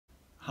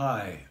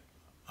Hi,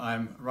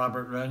 I'm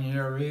Robert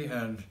Ranieri,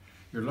 and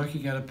you're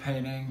looking at a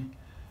painting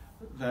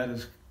that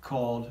is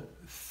called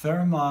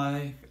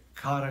Thermae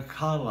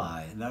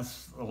Caracallae, and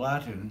that's the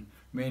Latin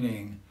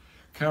meaning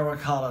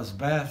Caracallae's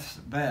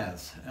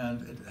baths.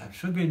 And it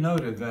should be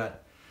noted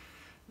that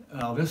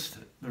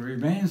the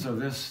remains of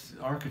this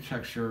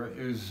architecture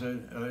is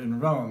in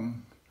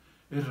Rome,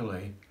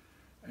 Italy,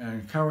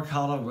 and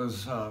Caracallae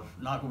was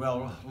not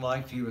well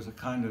liked. He was a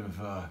kind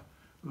of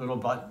little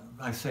bit,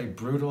 I say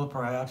brutal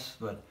perhaps,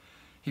 but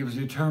he was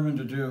determined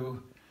to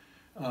do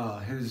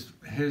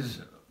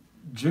his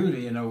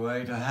duty in a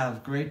way to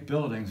have great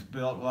buildings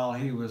built while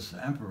he was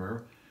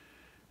emperor.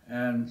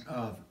 And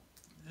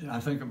I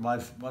think, by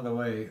the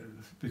way,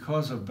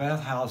 because of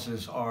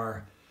bathhouses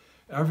are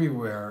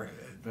everywhere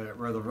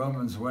where the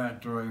Romans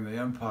went during the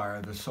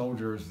empire, the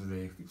soldiers,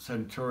 the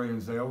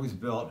centurions, they always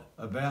built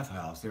a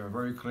bathhouse. They were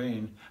very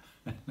clean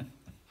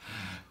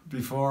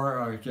before,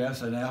 I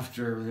guess, and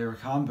after their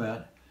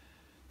combat.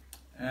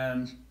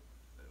 And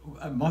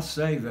I must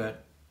say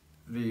that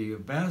the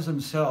baths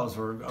themselves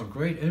were a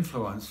great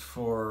influence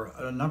for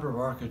a number of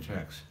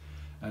architects.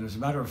 And as a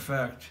matter of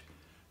fact,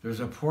 there's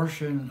a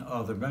portion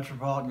of the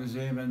Metropolitan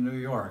Museum in New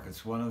York.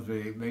 It's one of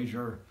the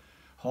major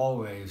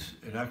hallways.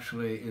 It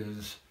actually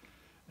is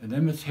an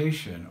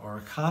imitation or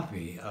a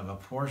copy of a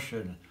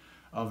portion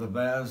of the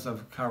baths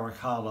of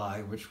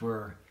Caracallae,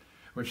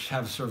 which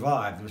have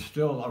survived. There's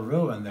still a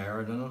ruin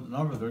there, and a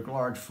number of the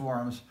large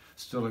forms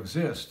still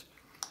exist.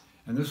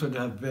 And this would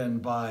have been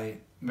by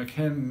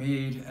McKim,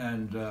 Mead,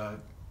 and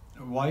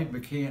White,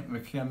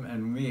 McKim,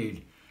 and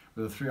Mead,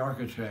 were the three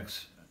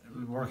architects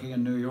working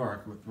in New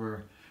York,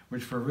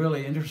 which were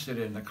really interested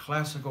in the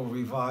classical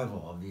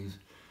revival of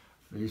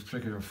these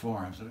particular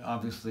forms, and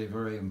obviously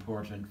very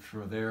important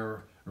for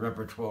their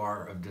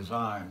repertoire of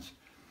designs.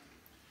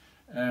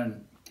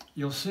 And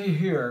you'll see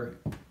here,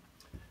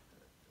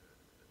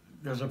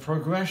 there's a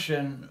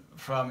progression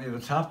from either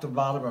top to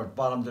bottom or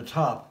bottom to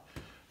top.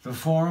 The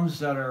forms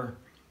that are,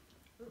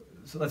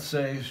 so let's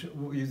say,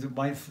 you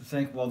might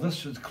think, well,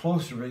 this is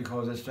closer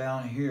because it's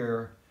down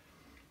here,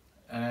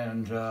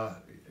 and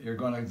you're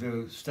going to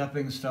do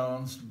stepping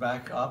stones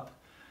back up.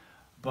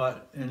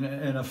 But in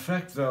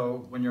effect,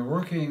 though, when you're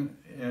working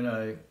in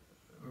a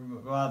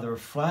rather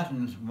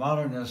flattened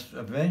modernist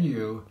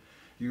venue,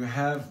 you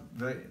have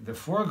the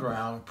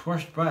foreground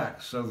pushed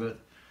back so that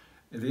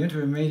the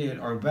intermediate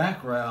or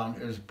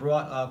background is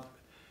brought up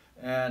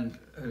and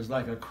is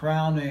like a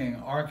crowning,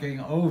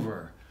 arcing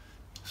over.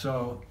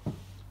 So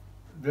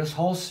this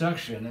whole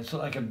section, it's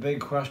like a big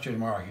question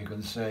mark, you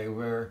can say,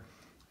 where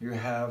you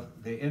have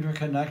the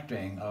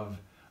interconnecting of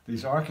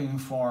these arcing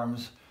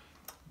forms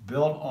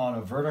built on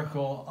a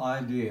vertical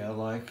idea,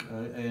 like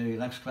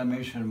an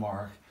exclamation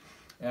mark,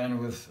 and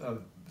with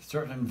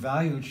certain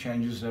value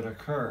changes that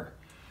occur.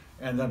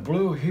 And the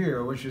blue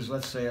here, which is,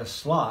 let's say, a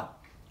slot,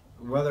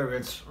 whether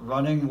it's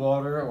running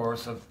water or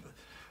it's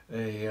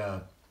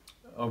a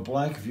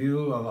blank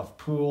view of a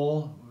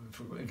pool,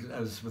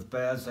 as with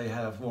baths they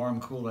have warm,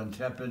 cool, and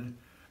tepid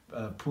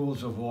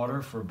pools of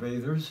water for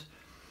bathers.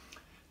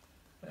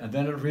 And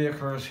then it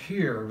reoccurs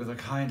here with a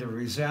kind of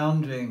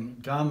resounding,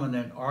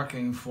 dominant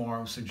arcing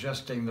form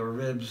suggesting the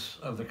ribs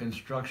of the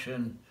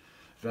construction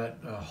that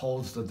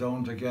holds the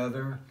dome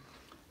together.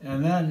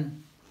 And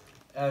then,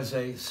 as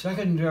a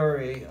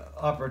secondary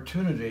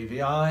opportunity,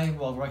 the eye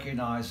will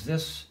recognize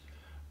this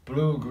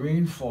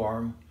blue-green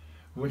form,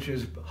 which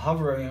is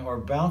hovering or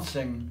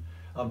bouncing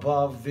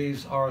above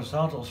these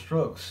horizontal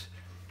strokes.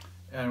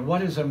 And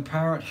what is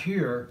apparent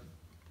here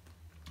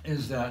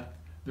is that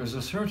there's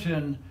a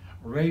certain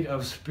rate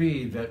of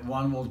speed that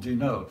one will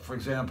denote. For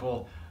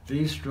example,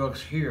 these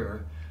strokes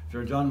here,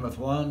 they're done with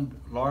one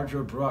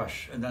larger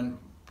brush and then,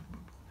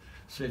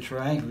 say,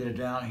 triangulated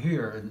down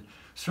here. And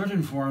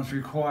certain forms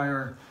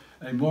require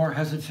a more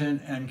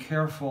hesitant and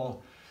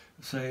careful,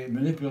 say,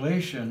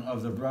 manipulation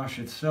of the brush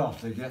itself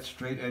to get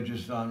straight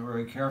edges done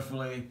very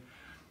carefully.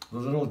 The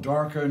little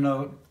darker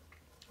note,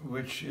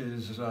 which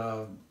is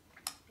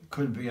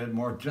could be a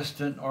more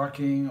distant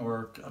arcing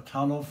or a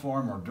tunnel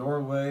form or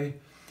doorway.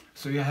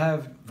 So you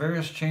have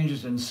various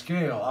changes in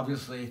scale.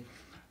 Obviously,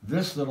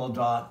 this little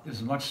dot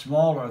is much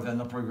smaller than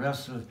the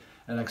progressive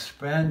and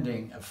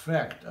expanding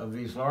effect of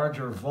these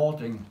larger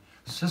vaulting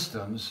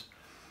systems.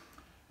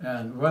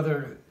 And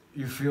whether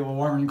you feel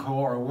warm and cool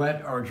or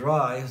wet or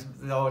dry,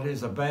 though it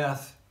is a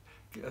bath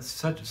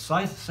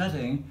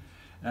setting,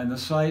 and the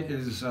site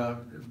is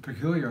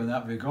peculiar in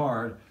that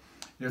regard,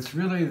 it's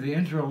really the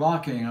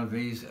interlocking of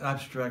these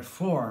abstract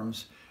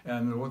forms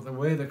and the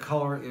way the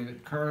color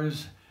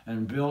occurs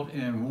and built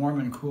in warm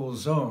and cool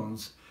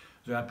zones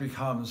that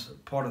becomes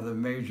part of the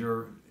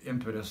major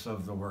impetus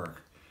of the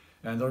work.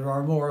 And there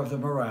are more of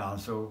them around,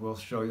 so we'll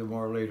show you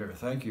more later.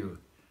 Thank you.